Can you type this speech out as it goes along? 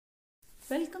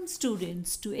Welcome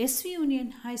students to SV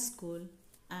Union High School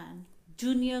and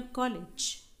Junior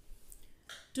College.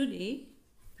 Today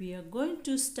we are going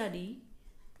to study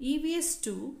EVS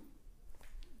 2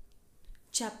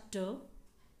 Chapter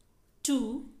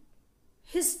 2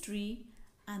 History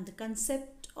and the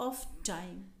Concept of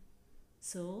Time.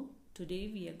 So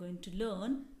today we are going to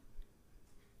learn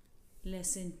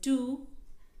Lesson 2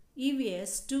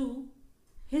 EVS 2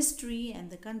 History and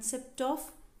the Concept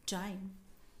of Time.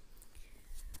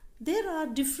 There are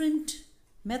different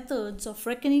methods of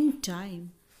reckoning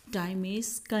time. Time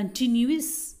is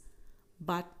continuous,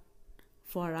 but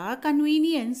for our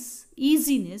convenience,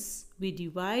 easiness, we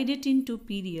divide it into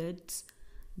periods.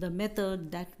 The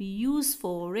method that we use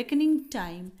for reckoning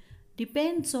time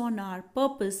depends on our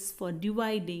purpose for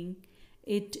dividing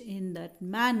it in that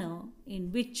manner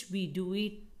in which we do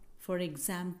it. For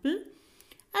example,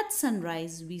 at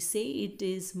sunrise we say it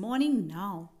is morning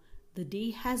now, the day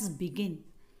has begun.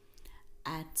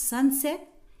 At sunset,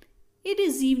 it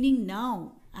is evening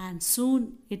now and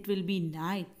soon it will be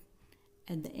night.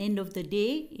 At the end of the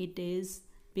day,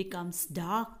 becomes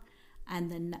dark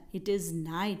and then it is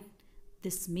night.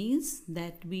 This means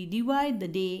that we divide the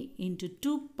day into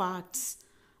two parts,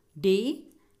 day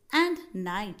and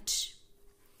night.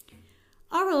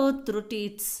 Our earth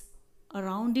rotates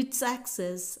around its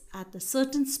axis at a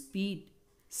certain speed.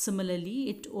 Similarly,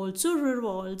 it also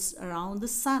revolves around the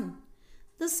sun.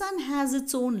 The sun has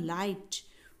its own light.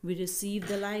 We receive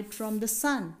the light from the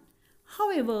sun.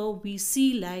 However, we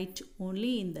see light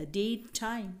only in the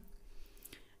daytime.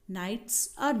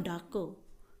 Nights are darker.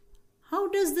 How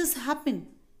does this happen?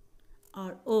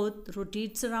 Our earth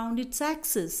rotates around its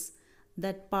axis.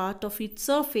 That part of its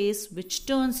surface which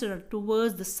turns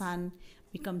towards the sun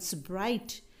becomes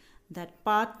bright. That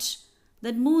part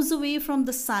that moves away from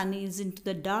the sun is into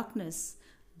the darkness.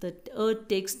 The earth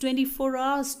takes 24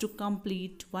 hours to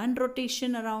complete one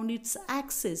rotation around its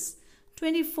axis.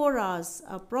 24 hours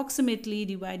approximately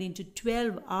divide into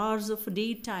 12 hours of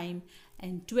daytime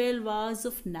and 12 hours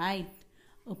of night.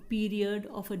 A period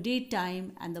of a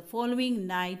daytime and the following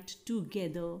night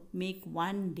together make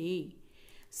one day.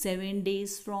 7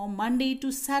 days from Monday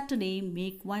to Saturday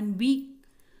make 1 week.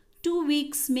 2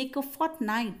 weeks make a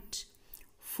fortnight.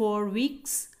 4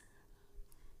 weeks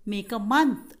make a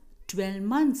month. 12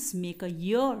 months make a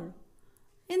year.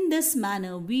 In this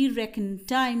manner, we reckon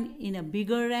time in a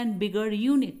bigger and bigger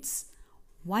units.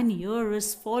 1 year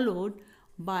is followed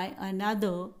by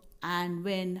another, and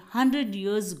when 100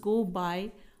 years go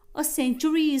by, a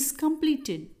century is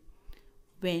completed.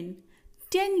 When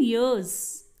 10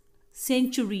 years,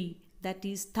 century, that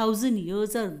is 1,000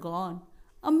 years are gone,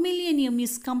 a millennium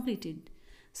is completed.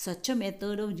 Such a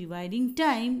method of dividing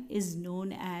time is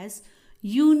known as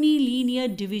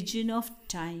unilinear division of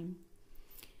time.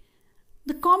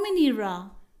 The Common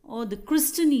Era or the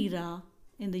Christian Era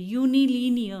in the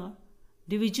unilinear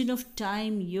division of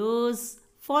time, years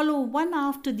follow one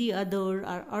after the other,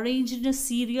 are arranged in a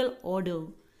serial order.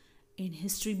 In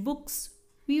history books,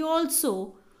 we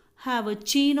also have a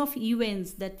chain of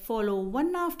events that follow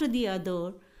one after the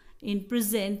other in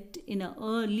present in a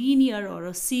linear or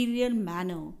a serial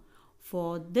manner.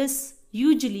 For this,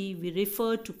 usually we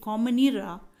refer to Common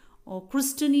Era or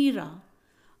Christian Era.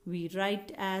 We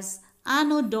write as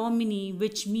Anno Domini,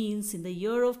 which means in the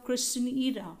year of Christian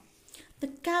Era. The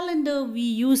calendar we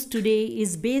use today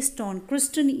is based on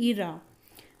Christian Era.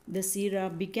 This era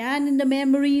began in the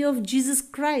memory of Jesus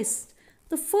Christ.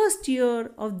 The first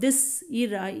year of this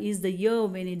era is the year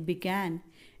when it began.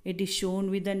 It is shown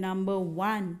with the number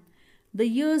 1. The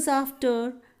years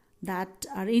after that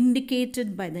are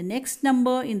indicated by the next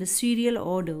number in the serial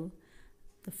order.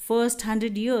 The first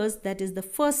 100 years, that is the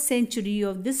first century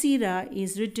of this era,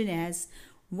 is written as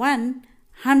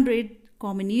 100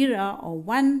 Common Era or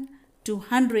 1 to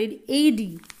 100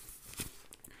 AD.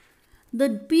 The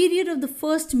period of the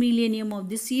first millennium of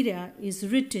this era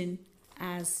is written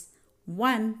as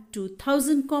 1 to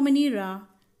 1000 Common Era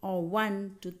or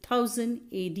 1 to 1000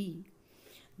 AD.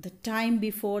 The time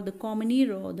before the Common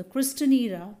Era or the Christian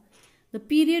Era, the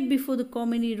period before the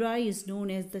Common Era is known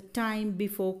as the time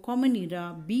before Common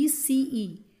Era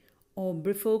BCE or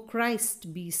before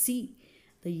Christ BC.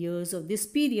 The years of this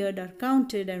period are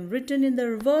counted and written in the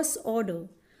reverse order.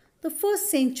 The first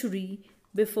century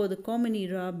before the Common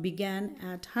Era began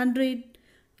at 100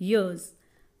 years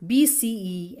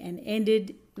BCE and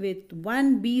ended with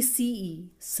 1 BCE.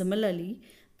 Similarly,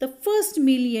 the first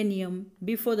millennium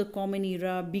before the Common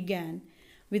Era began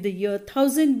with the year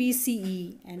 1000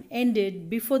 BCE and ended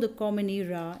before the Common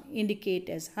Era indicate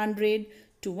as 100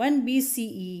 to 1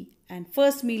 BCE, and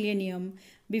first millennium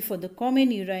before the Common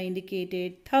Era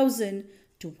indicated 1000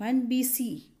 to 1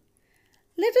 BC.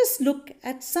 Let us look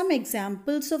at some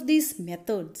examples of these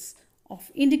methods of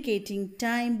indicating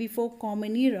time before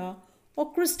Common Era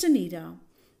or Christian Era.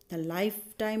 The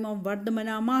lifetime of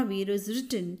Vardhamana Mahavir is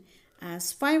written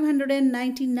as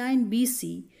 599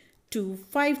 BC to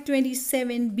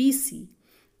 527 BC.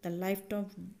 The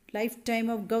lifetime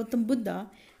of Gautam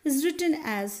Buddha is written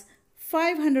as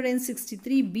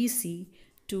 563 BC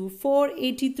to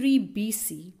 483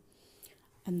 BC.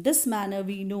 In this manner,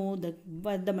 we know the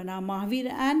Vardhamana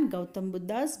Mahavir and Gautam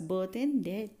Buddha's birth and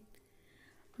death.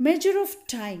 Measure of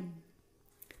time.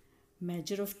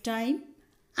 Measure of time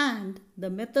and the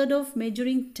method of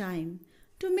measuring time.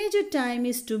 To measure time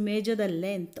is to measure the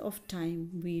length of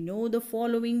time. We know the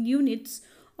following units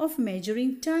of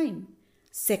measuring time: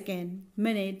 second,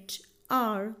 minute,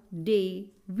 hour, day,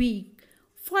 week,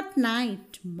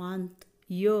 fortnight, month,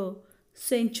 year,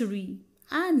 century,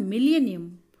 and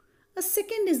millennium. A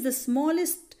second is the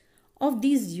smallest of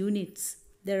these units.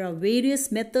 There are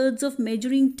various methods of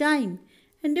measuring time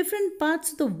in different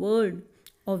parts of the world.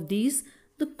 Of these,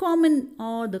 the Common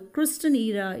or the Christian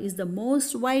Era is the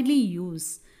most widely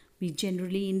used. We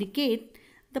generally indicate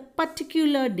the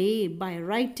particular day by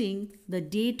writing the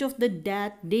date of the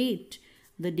date.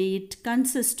 The date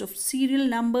consists of serial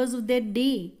numbers of that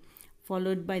day,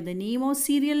 followed by the name or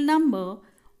serial number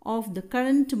of the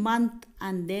current month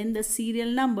and then the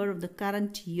serial number of the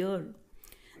current year.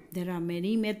 There are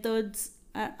many methods,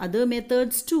 other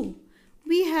methods too.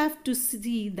 We have to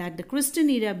see that the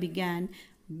Christian era began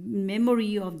in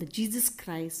memory of the Jesus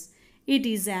Christ. It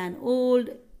is an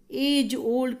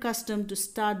age-old custom to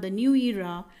start the new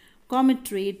era,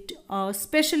 commemorate a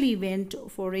special event,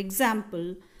 for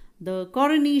example, the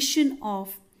coronation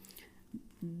of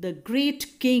the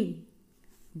great king.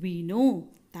 We know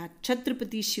that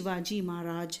Chhatrapati Shivaji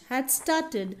Maharaj had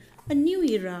started a new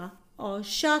era or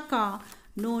Shaka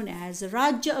known as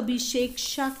Rajya Abhishek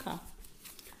Shaka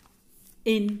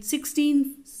in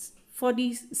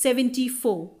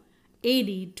 1674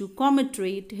 AD to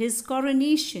commemorate his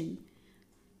coronation.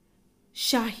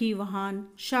 Shahi Vahan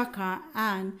Shaka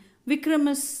and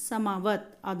Vikramasamavat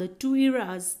are the two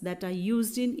eras that are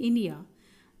used in India.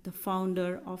 The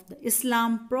founder of the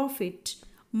Islam prophet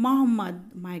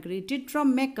Muhammad migrated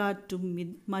from Mecca to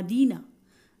Medina.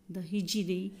 The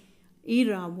Hijri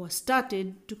era was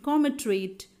started to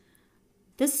commemorate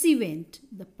this event.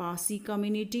 The Parsi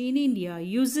community in India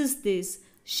uses this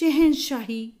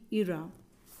Shehanshahi era.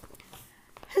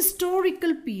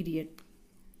 Historical period.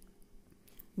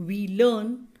 We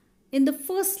learn in the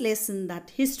first lesson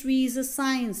that history is a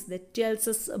science that tells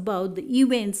us about the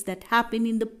events that happened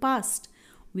in the past.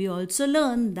 We also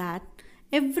learn that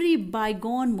every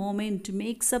bygone moment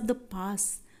makes up the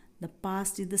past. The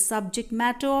past is the subject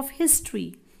matter of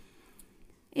history.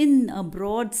 In a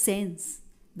broad sense,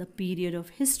 the period of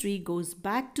history goes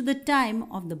back to the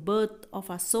time of the birth of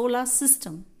our solar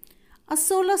system. Our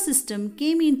solar system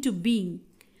came into being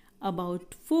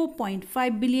about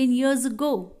 4.5 billion years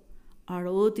ago. Our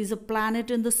Earth is a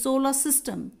planet in the solar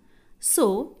system,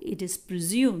 so it is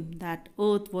presumed that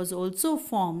Earth was also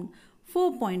formed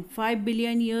 4.5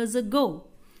 billion years ago.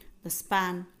 The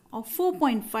span of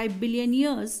 4.5 billion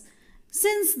years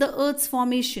since the Earth's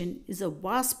formation is a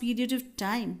vast period of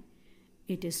time.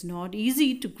 It is not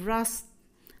easy to grasp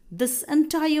this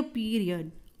entire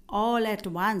period all at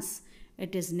once.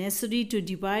 It is necessary to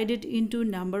divide it into a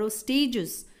number of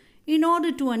stages in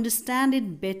order to understand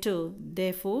it better.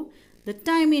 Therefore, the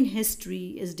time in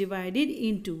history is divided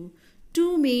into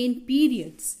two main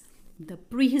periods: the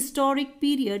prehistoric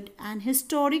period and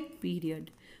historic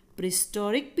period.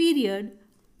 Prehistoric period,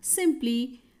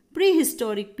 simply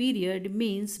prehistoric period,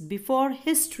 means before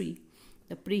history.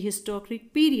 The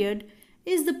prehistoric period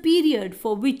is the period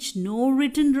for which no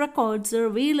written records are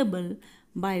available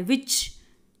by which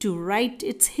to write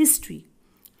its history.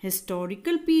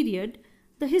 Historical period.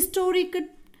 The historical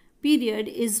period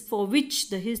is for which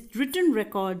the written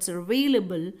records are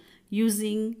available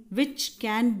using which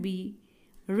can be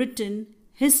written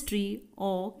history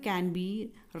or can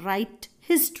be write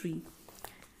history.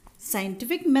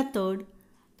 Scientific method.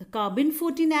 The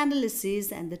carbon-14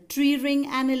 analysis and the tree ring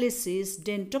analysis,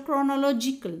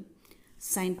 dendrochronological.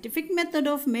 Scientific method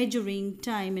of measuring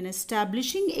time and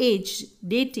establishing age,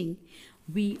 dating.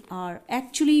 We are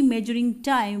actually measuring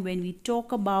time when we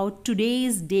talk about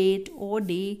today's date or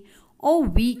day or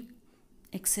week,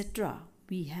 etc.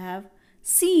 We have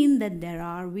seen that there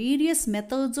are various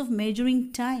methods of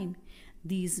measuring time.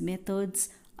 These methods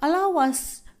allow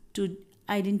us to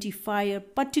identify a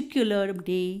particular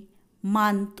day,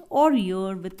 month, or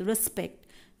year with respect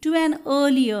to an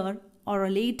earlier or a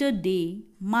later day,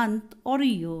 month, or a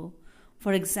year.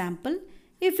 For example,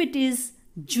 if it is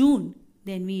June,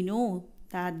 then we know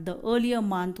that the earlier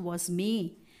month was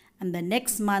May and the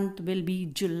next month will be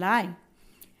July.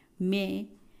 May.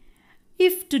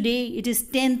 If today it is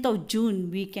 10th of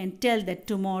June, we can tell that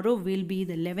tomorrow will be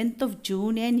the 11th of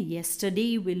June and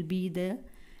yesterday will be the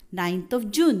 9th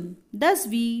of June. Thus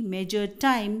we measure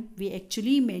time, we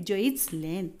actually measure its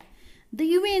length. The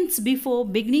events before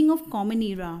beginning of Common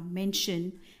Era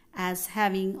mentioned as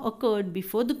having occurred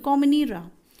before the Common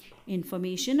Era.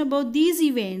 Information about these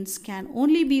events can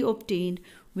only be obtained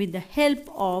with the help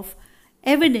of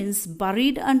evidence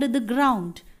buried under the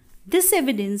ground. This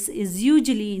evidence is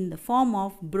usually in the form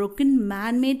of broken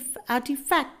man-made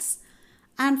artifacts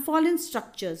and fallen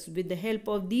structures. With the help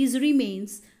of these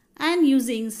remains and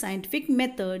using scientific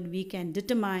method, we can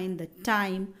determine the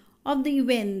time of the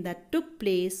event that took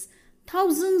place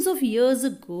thousands of years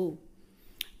ago.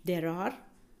 There are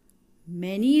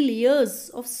many layers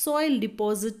of soil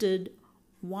deposited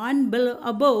one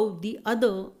above the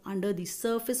other under the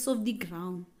surface of the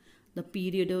ground. The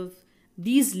period of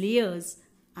these layers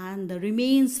and the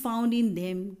remains found in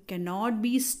them cannot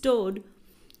be stated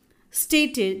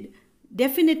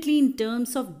definitely in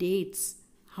terms of dates.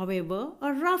 However,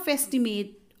 a rough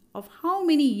estimate of how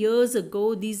many years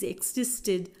ago these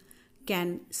existed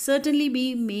can certainly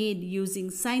be made using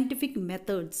scientific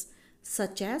methods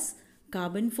such as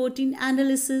carbon-14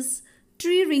 analysis,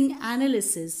 tree ring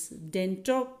analysis,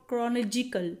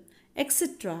 dendrochronological,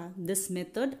 etc. This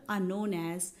method are known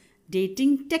as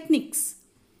dating techniques.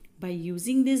 By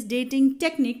using these dating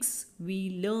techniques,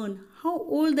 we learn how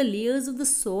old the layers of the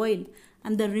soil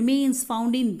and the remains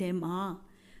found in them are.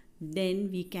 Then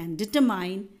we can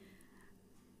determine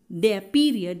their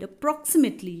period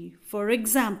approximately. For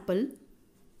example,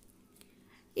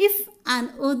 if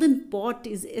an earthen pot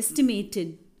is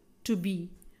estimated to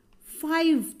be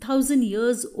 5,000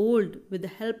 years old with the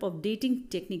help of dating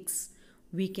techniques,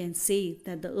 we can say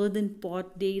that the earthen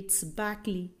pot dates back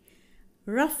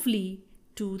roughly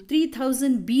to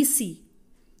 3000 BC.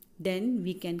 Then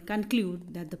we can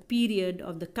conclude that the period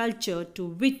of the culture to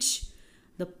which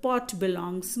the pot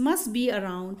belongs must be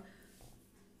around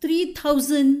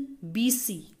 3000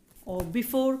 BC or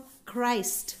before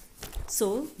Christ.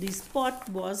 So this pot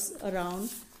was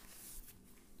around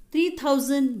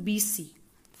 3000 BC.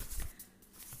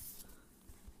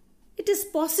 It is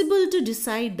possible to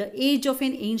decide the age of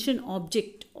an ancient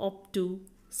object up to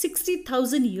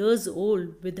 60,000 years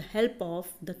old with the help of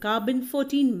the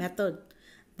carbon-14 method.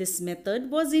 This method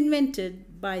was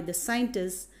invented by the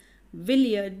scientist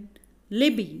William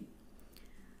Libby.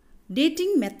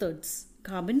 Dating methods.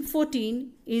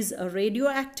 Carbon-14 is a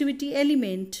radioactivity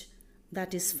element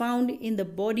that is found in the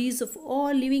bodies of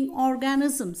all living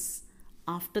organisms.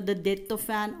 After the death of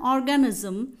an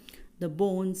organism, the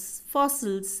bones,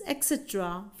 fossils,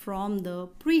 etc. from the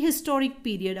prehistoric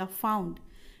period are found.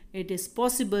 It is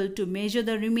possible to measure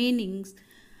the remaining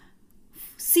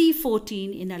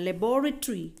C14 in a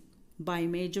laboratory. By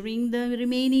measuring the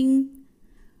remaining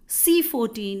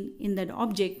C14 in that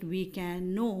object, we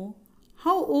can know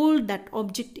how old that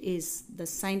object is. The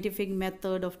scientific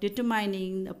method of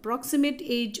determining the approximate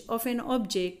age of an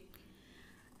object.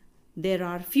 There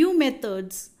are few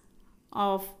methods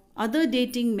of other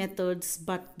dating methods,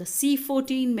 but the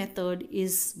C14 method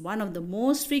is one of the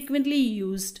most frequently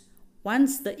used.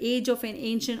 Once the age of an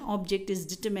ancient object is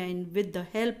determined with the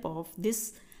help of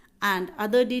this and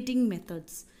other dating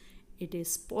methods, it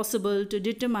is possible to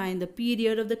determine the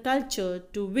period of the culture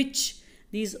to which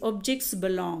these objects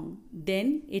belong.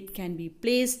 Then it can be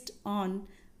placed on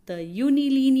the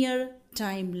unilinear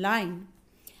timeline.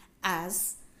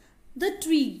 As the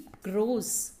tree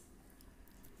grows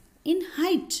in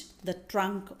height, the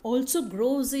trunk also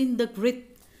grows in the girth.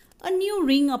 A new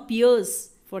ring appears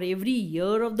for every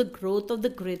year of the growth of the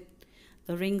girth.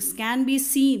 The rings can be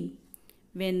seen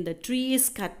when the tree is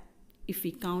cut. If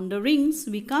we count the rings,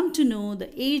 we come to know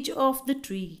the age of the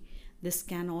tree. This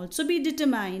can also be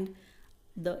determined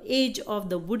the age of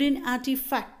the wooden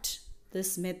artifact.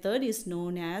 This method is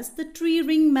known as the tree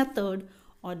ring method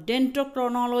or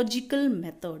dendrochronological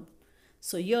method.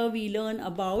 So here we learn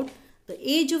about the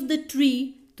age of the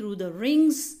tree through the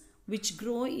rings which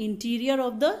grow interior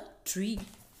of the tree.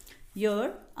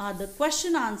 Here are the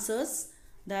question answers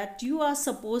that you are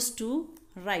supposed to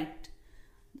write.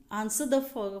 Answer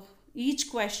for each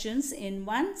questions in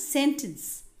one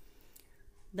sentence.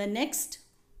 The next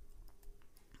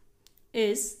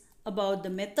is about the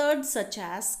methods such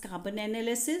as carbon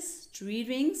analysis, tree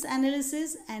rings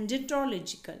analysis and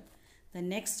dendrological. The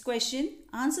next question,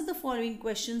 answer the following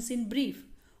questions in brief.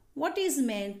 What is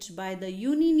meant by the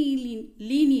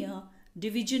unilinear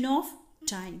division of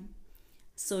time?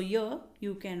 So here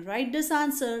you can write this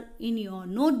answer in your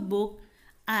notebook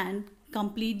and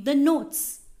complete the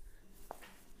notes.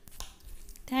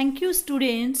 Thank you,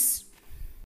 students.